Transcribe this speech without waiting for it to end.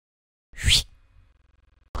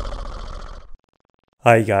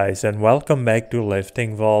Hi guys, and welcome back to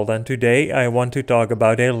Lifting Vault, and today I want to talk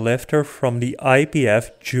about a lifter from the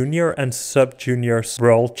IPF Junior and Sub-Junior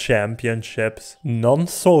World Championships.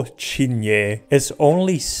 Nonso Chinye is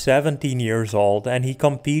only 17 years old and he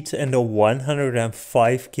competes in the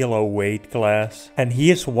 105 kilo weight class. And he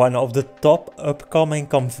is one of the top upcoming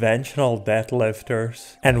conventional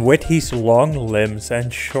deadlifters. And with his long limbs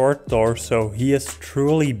and short torso, he is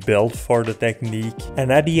truly built for the technique.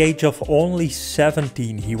 And at the age of only 17,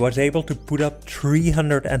 he was able to put up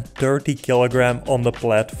 330 kg on the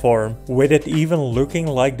platform, with it even looking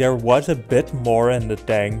like there was a bit more in the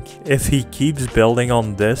tank. If he keeps building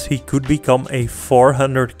on this, he could become a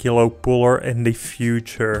 400 kilo puller in the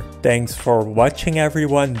future. Thanks for watching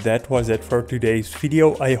everyone, that was it for today's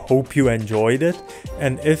video. I hope you enjoyed it,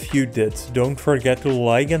 and if you did, don't forget to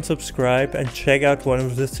like and subscribe and check out one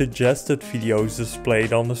of the suggested videos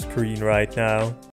displayed on the screen right now.